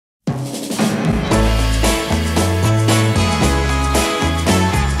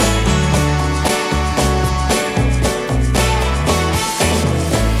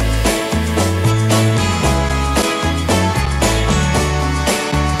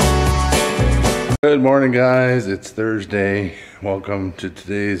Good morning, guys. It's Thursday. Welcome to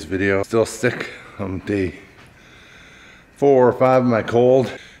today's video. Still sick. I'm day 4 or 5 of my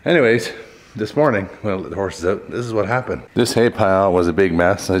cold. Anyways, this morning, when I let the horses out, this is what happened. This hay pile was a big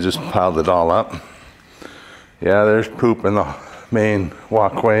mess. I just piled it all up. Yeah, there's poop in the main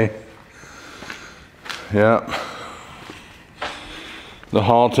walkway. Yeah. The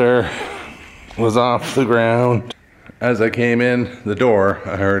halter was off the ground. As I came in the door,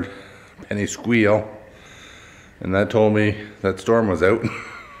 I heard Penny squeal, and that told me that Storm was out.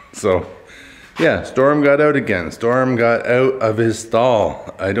 So yeah, Storm got out again. Storm got out of his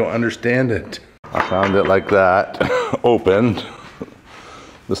stall. I don't understand it. I found it like that, opened,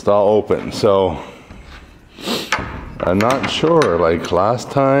 the stall open. So I'm not sure, like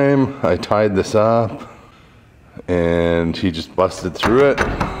last time I tied this up and he just busted through it.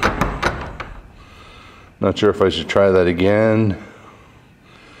 Not sure if I should try that again.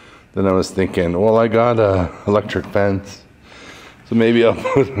 Then I was thinking, well, I got a electric fence, so maybe I'll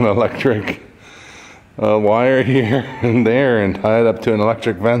put an electric wire here and there and tie it up to an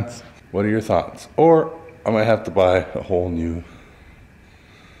electric fence. What are your thoughts? Or I might have to buy a whole new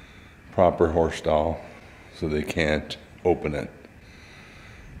proper horse stall so they can't open it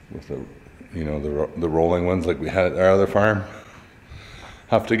with the, you know, the rolling ones like we had at our other farm.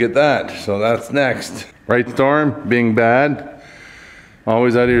 Have to get that. So that's next. Right, Storm? Being bad?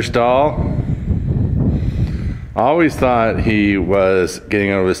 Always out of your stall. I always thought he was getting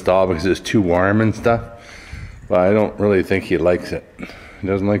out of his stall because it's too warm and stuff, but I don't really think he likes it. He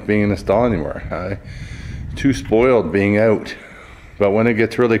doesn't like being in the stall anymore. Too spoiled being out. But when it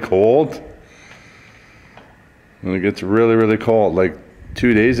gets really cold, really cold, like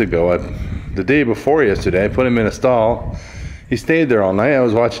 2 days ago, the day before yesterday, I put him in a stall. He stayed there all night. I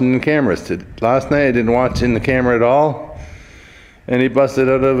was watching the cameras. Last night I didn't watch in the camera at all, and he busted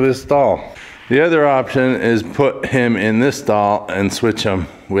out of his stall. The other option is put him in this stall and switch him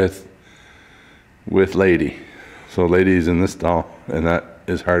with Lady. So Lady's in this stall, and that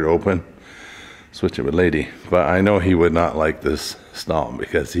is hard to open. Switch it with Lady. But I know he would not like this stall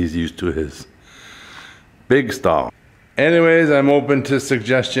because he's used to his big stall. Anyways, I'm open to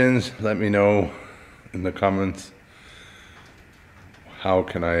suggestions. Let me know in the comments. How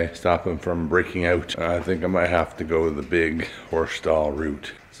can I stop him from breaking out? I think I might have to go the big horse stall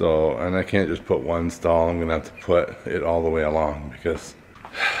route. So, and I can't just put one stall. I'm gonna have to put it all the way along because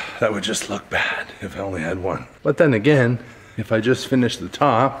that would just look bad if I only had one. But then again, if I just finish the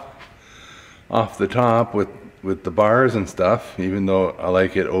top, off the top with the bars and stuff, even though I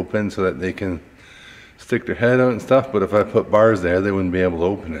like it open so that they can stick their head out and stuff, but if I put bars there, they wouldn't be able to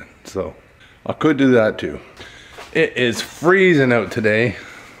open it. So I could do that too. It is freezing out today.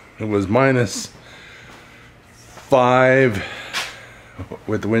 It was -5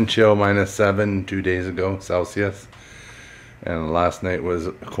 with the wind chill, -7 2 days ago Celsius, and last night was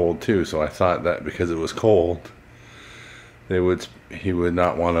cold too. So I thought that because it was cold, he would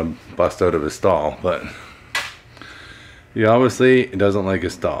not want to bust out of his stall, but he obviously doesn't like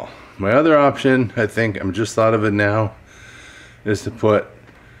his stall. My other option, I think I'm just thought of it now, is to put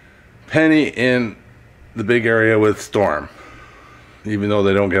Penny in the big area with Storm. Even though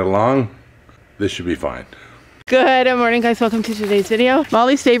they don't get along, this should be fine. Good morning, guys. Welcome to today's video.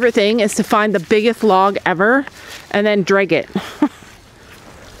 Molly's favorite thing is to find the biggest log ever and then drag it.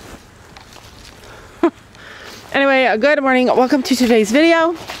 Anyway, good morning. Welcome to today's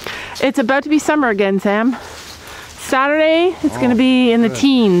video. It's about to be summer again, Sam. Saturday, it's going to be in the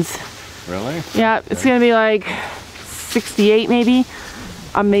teens. Really? Yeah, it's going to be like 68 maybe.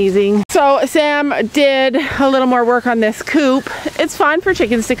 Amazing. So Sam did a little more work on this coop. It's fun for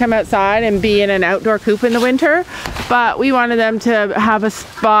chickens to come outside and be in an outdoor coop in the winter, but we wanted them to have a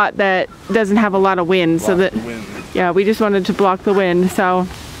spot that doesn't have a lot of wind. So that, yeah, we just wanted to block the wind. So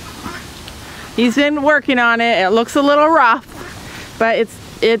he's been working on it. It looks a little rough, but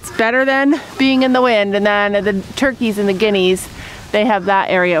it's better than being in the wind. And then the turkeys and the guineas, they have that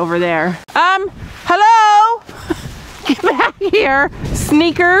area over there. Hello? Get back here,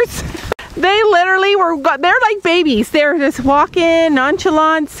 sneakers. They literally they're like babies. They're just walking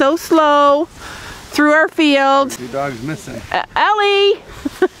nonchalant, so slow through our field. 2 dogs missing. Ellie.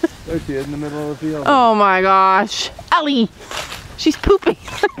 There she is in the middle of the field. Oh my gosh. Ellie. She's pooping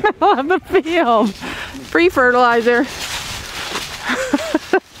in the middle of the field. Free fertilizer.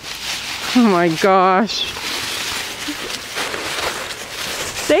 Oh my gosh.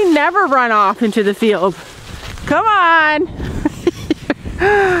 They never run off into the field. Come on.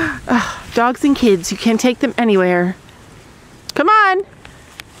 Dogs and kids, you can't take them anywhere. Come on.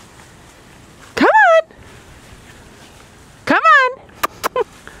 Come on. Come on.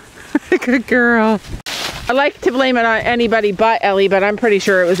 Good girl. I like to blame it on anybody but Ellie, but I'm pretty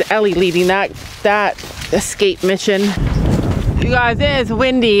sure it was Ellie leading that escape mission. You guys, it is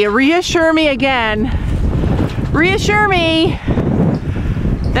windy. Reassure me again. Reassure me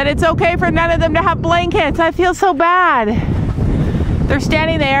that it's okay for none of them to have blankets. I feel so bad. They're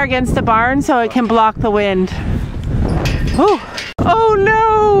standing there against the barn so it can block the wind. Whew. Oh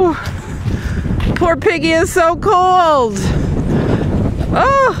no! Poor Piggy is so cold.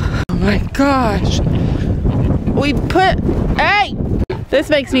 Oh my gosh. We put, hey! This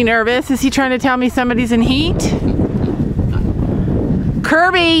makes me nervous. Is he trying to tell me somebody's in heat?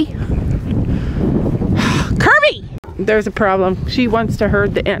 Kirby! Kirby! There's a problem. She wants to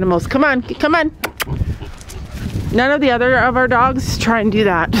herd the animals. Come on, come on. None of the other of our dogs try and do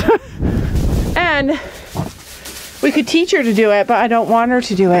that. And we could teach her to do it, but I don't want her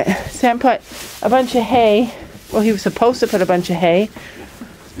to do it. Sam put a bunch of hay. Well, he was supposed to put a bunch of hay.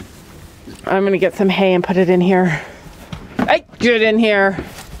 I'm gonna get some hay and put it in here. Hey, get in here.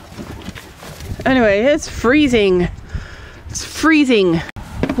 Anyway, it's freezing. It's freezing.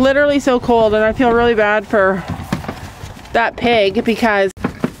 Literally so cold, and I feel really bad for that pig because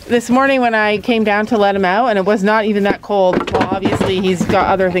this morning when I came down to let him out, and it was not even that cold. Well, obviously he's got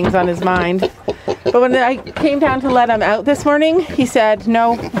other things on his mind. But when I came down to let him out this morning, he said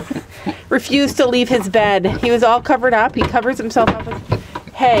no, refused to leave his bed. He was all covered up. He covers himself up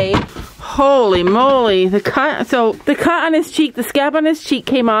with hay. Holy moly, the cut on his cheek, the scab on his cheek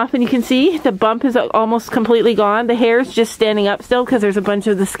came off, and you can see the bump is almost completely gone. The hair's just standing up still because there's a bunch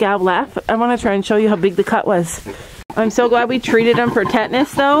of the scab left. I want to try and show you how big the cut was. I'm so glad we treated him for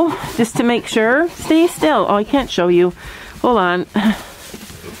tetanus though, just to make sure. Stay still. Oh, I can't show you. Hold on.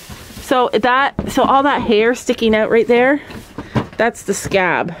 So all that hair sticking out right there, that's the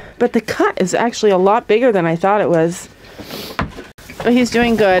scab. But the cut is actually a lot bigger than I thought it was. But he's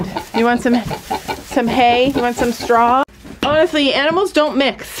doing good. You want some hay? You want some straw? Honestly, animals don't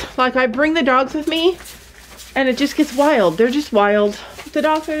mix. Like, I bring the dogs with me and it just gets wild. They're just wild. The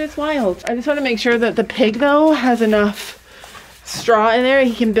dogs are just wild. I just want to make sure that the pig though has enough straw in there.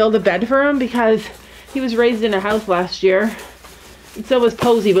 He can build a bed for him because he was raised in a house last year. And so was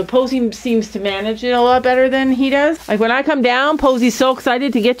Posey, but Posey seems to manage it a lot better than he does. Like when I come down, Posey's so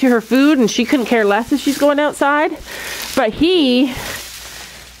excited to get to her food and she couldn't care less if she's going outside. But he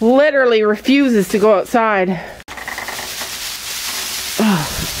literally refuses to go outside.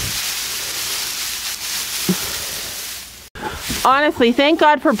 Honestly, thank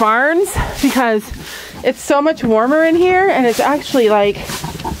God for barns because it's so much warmer in here and it's actually like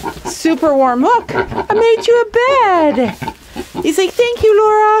super warm. Look, I made you a bed. He's like, thank you,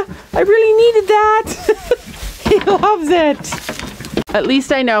 Laura. I really needed that. He loves it. At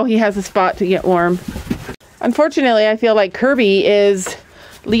least I know he has a spot to get warm. Unfortunately, I feel like Kirby is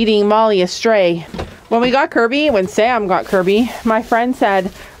leading Molly astray. When we got Kirby, when Sam got Kirby, my friend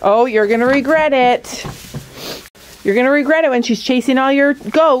said, oh, you're going to regret it. You're going to regret it when she's chasing all your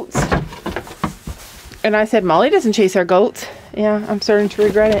goats. And I said, Molly doesn't chase our goats. Yeah, I'm starting to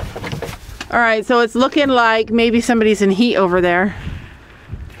regret it. All right, so it's looking like maybe somebody's in heat over there.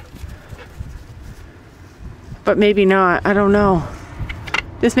 But maybe not, I don't know.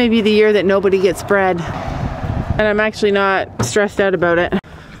 This may be the year that nobody gets bred. And I'm actually not stressed out about it.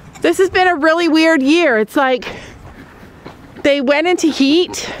 This has been a really weird year. It's like they went into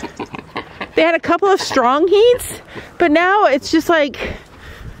heat. They had a couple of strong heats, but now it's just like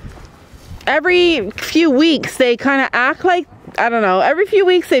every few weeks they kind of act like, I don't know, every few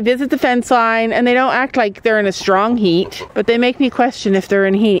weeks they visit the fence line and they don't act like they're in a strong heat, but they make me question if they're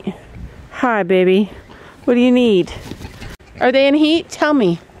in heat. Hi, baby. What do you need? Are they in heat? Tell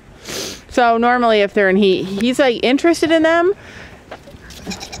me. So normally if they're in heat, he's like interested in them,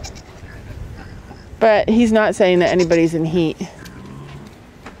 but he's not saying that anybody's in heat.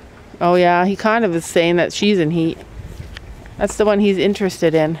 Oh yeah, he kind of is saying that she's in heat. That's the one he's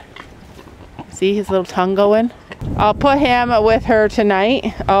interested in. See his little tongue going? I'll put him with her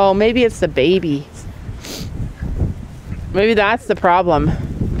tonight. Oh, maybe it's the baby. Maybe that's the problem.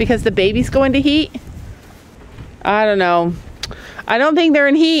 Because the baby's going to heat? I don't know. I don't think they're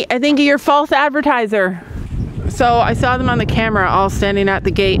in heat. I think you're a false advertiser. So I saw them on the camera all standing at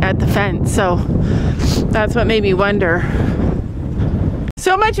the gate at the fence. So that's what made me wonder.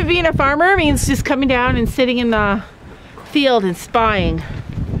 So much of being a farmer means just coming down and sitting in the field and spying.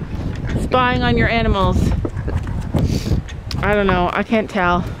 Spying on your animals. I don't know, I can't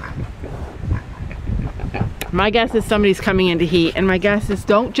tell. My guess is somebody's coming into heat, and my guess is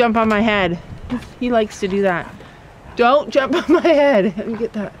don't jump on my head. He likes to do that. Don't jump on my head. Let me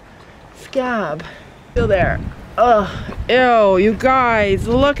get that scab. Still there. Ugh, ew, you guys,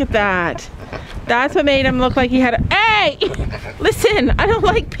 look at that. That's what made him look like he had a, hey, listen, I don't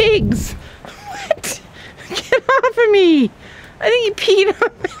like pigs. What? Get off of me. I think he peed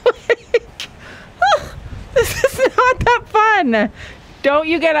on my leg. Ugh, this is not that fun. Don't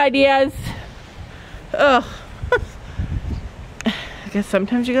you get ideas? Ugh. I guess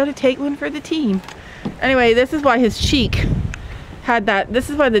sometimes you gotta take one for the team. Anyway, this is why his cheek had that, this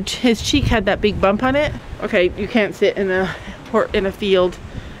is why his cheek had that big bump on it. Okay, you can't sit in a field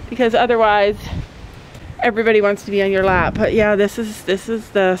because otherwise everybody wants to be on your lap. But yeah, this is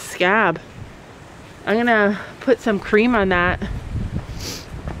the scab. I'm gonna put some cream on that.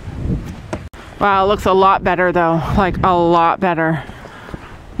 Wow, it looks a lot better though, like a lot better.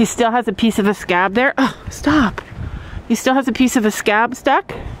 He still has a piece of a scab there. Oh, stop. He still has a piece of a scab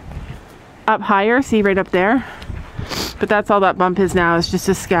stuck up higher, see right up there. But that's all that bump is now, is just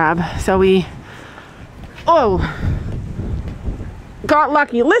a scab. So we, oh, got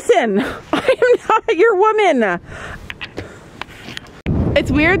lucky. Listen, I am not your woman.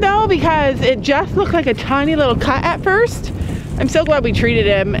 It's weird though, because it just looked like a tiny little cut at first. I'm so glad we treated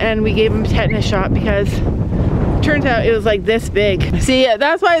him and we gave him a tetanus shot, because it turns out it was like this big. See,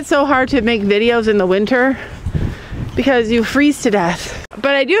 that's why it's so hard to make videos in the winter, because you freeze to death.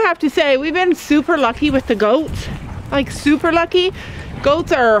 But I do have to say, we've been super lucky with the goats. Like super lucky.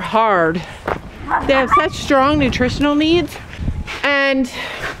 Goats are hard. They have such strong nutritional needs, and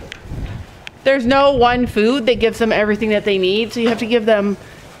there's no one food that gives them everything that they need. So you have to give them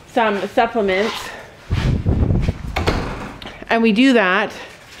some supplements. And we do that.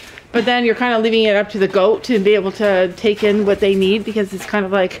 But then you're kind of leaving it up to the goat to be able to take in what they need, because it's kind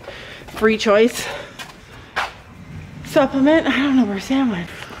of like free choice supplement. I don't know where Sam went.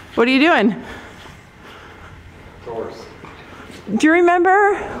 What are you doing? Chores. Do you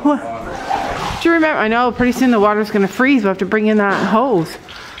remember? Do you remember? I know, pretty soon the water's gonna freeze. We'll have to bring in that hose.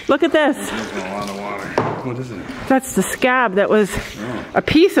 Look at this. There's a lot of water. What is it? That's the scab that was, a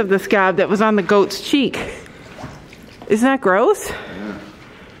piece of the scab that was on the goat's cheek. Isn't that gross? Yeah.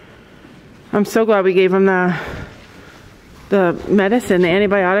 I'm so glad we gave him the medicine, the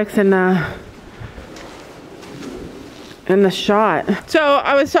antibiotics, and the shot. So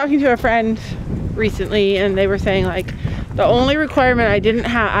I was talking to a friend recently, and they were saying like the only requirement I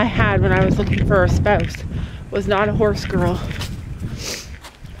had when I was looking for a spouse was not a horse girl,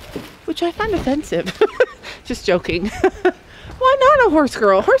 which I find offensive. Just joking. Why not a horse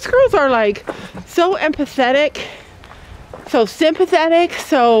girl? Horse girls are like so empathetic, so sympathetic,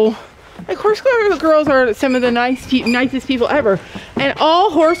 so like horse girls are some of the nicest people ever, and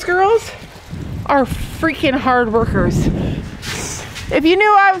all horse girls are freaking hard workers. If you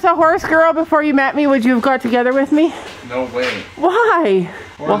knew I was a horse girl before you met me, would you have got together with me? No way. Why?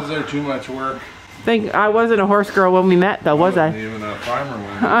 Horses are too much work. I wasn't a horse girl when we met though, was I? Even a farmer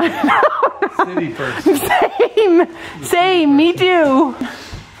one. I know. City person. Same, me too.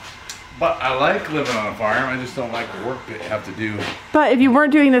 But I like living on a farm. I just don't like the work that you have to do. But if you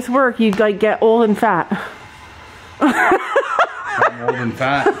weren't doing this work, you'd like get old and fat. I'm old and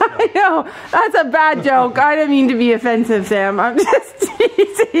fat. So. I know, that's a bad joke. I didn't mean to be offensive, Sam. I'm just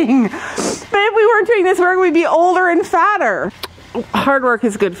teasing. But if we weren't doing this work, we'd be older and fatter. Hard work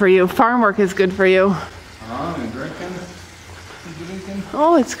is good for you. Farm work is good for you. And drinking? Drinking?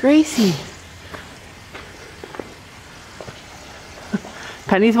 Oh, it's Gracie.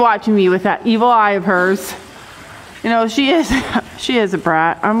 Penny's watching me with that evil eye of hers. You know, she is a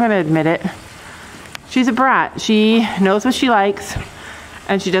brat. I'm gonna admit it. She's a brat. She knows what she likes,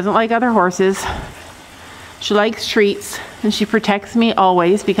 and she doesn't like other horses. She likes treats, and she protects me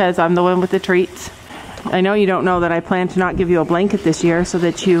always because I'm the one with the treats. I know you don't know that I plan to not give you a blanket this year so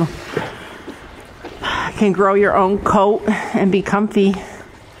that you can grow your own coat and be comfy.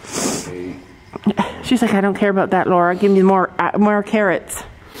 Okay. She's like, I don't care about that, Laura. Give me more carrots.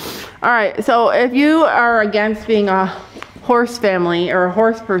 All right, so if you are against being a horse family or a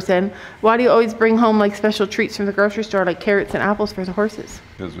horse person, why do you always bring home like special treats from the grocery store, like carrots and apples for the horses?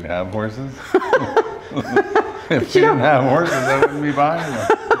 Because we have horses. If we didn't have horses, I wouldn't be buying them.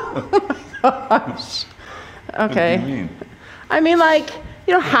 Oh my gosh. Okay. What do you mean? I mean, like,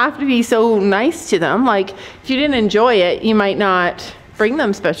 you don't have to be so nice to them. Like, if you didn't enjoy it, you might not bring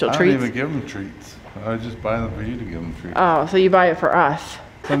them special treats. I don't even give them treats. I just buy them for you to give them treats. Oh, so you buy it for us.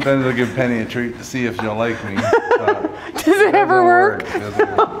 Sometimes I'll give Penny a treat to see if she'll like me. Does it ever work?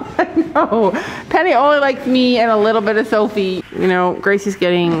 No. Penny only likes me and a little bit of Sophie. You know, Gracie's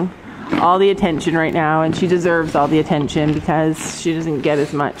getting all the attention right now, and she deserves all the attention because she doesn't get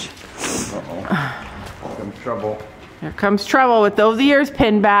as much. Uh-oh. Here comes trouble. Here comes trouble with those ears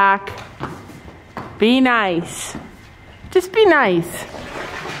pinned back. Be nice. Just be nice.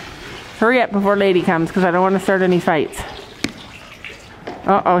 Hurry up before Lady comes, because I don't want to start any fights.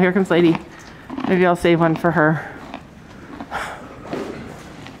 Uh-oh, here comes Lady. Maybe I'll save one for her.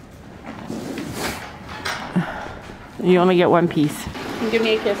 You only get one piece. Give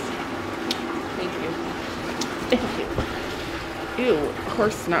me a kiss. Thank you. Thank you. Ew,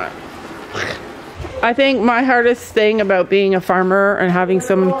 horse snot. I think my hardest thing about being a farmer and having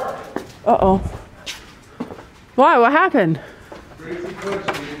some... Uh-oh. Why? What happened?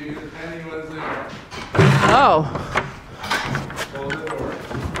 Oh.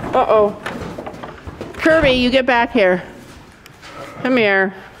 Uh-oh. Kirby, you get back here. Come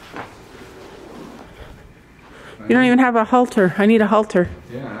here. You don't even have a halter. I need a halter.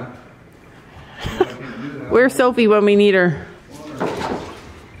 Yeah. Where's Sophie when we need her?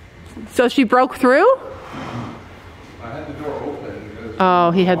 So she broke through? I had the door open.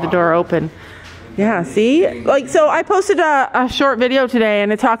 Oh, he had the door open. Yeah, see? Like, so I posted a short video today,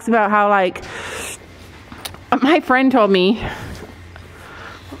 and it talks about how, like, my friend told me.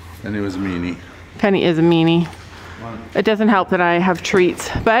 And it was meanie. Penny is a meanie. It doesn't help that I have treats.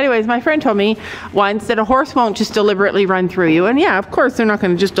 But anyways, my friend told me once that a horse won't just deliberately run through you. And yeah, of course, they're not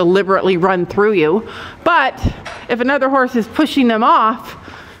going to just deliberately run through you. But if another horse is pushing them off,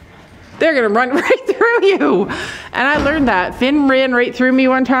 they're going to run right through you. And I learned that. Finn ran right through me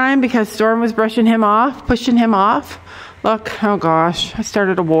one time because Storm was brushing him off, pushing him off. Look, oh gosh, I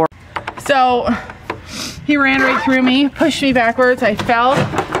started a war. So he ran right through me, pushed me backwards. I fell,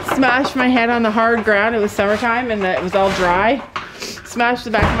 smashed my head on the hard ground. It was summertime and it was all dry. Smashed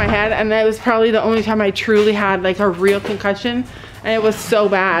the back of my head, and that was probably the only time I truly had like a real concussion. And it was so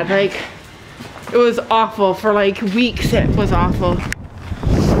bad. Like, it was awful for like weeks. It was awful.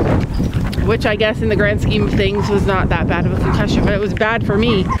 Which I guess in the grand scheme of things was not that bad of a concussion, but it was bad for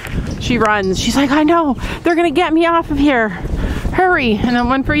me. She runs. She's like, I know, they're gonna get me off of here. Hurry. And then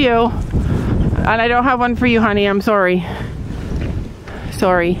one for you. And I don't have one for you, honey. I'm sorry.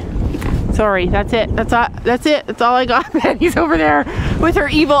 Sorry. Sorry. That's it. That's it. That's all I got. Penny's over there with her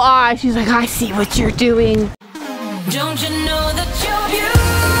evil eye. She's like, I see what you're doing. Don't you know that you're beautiful?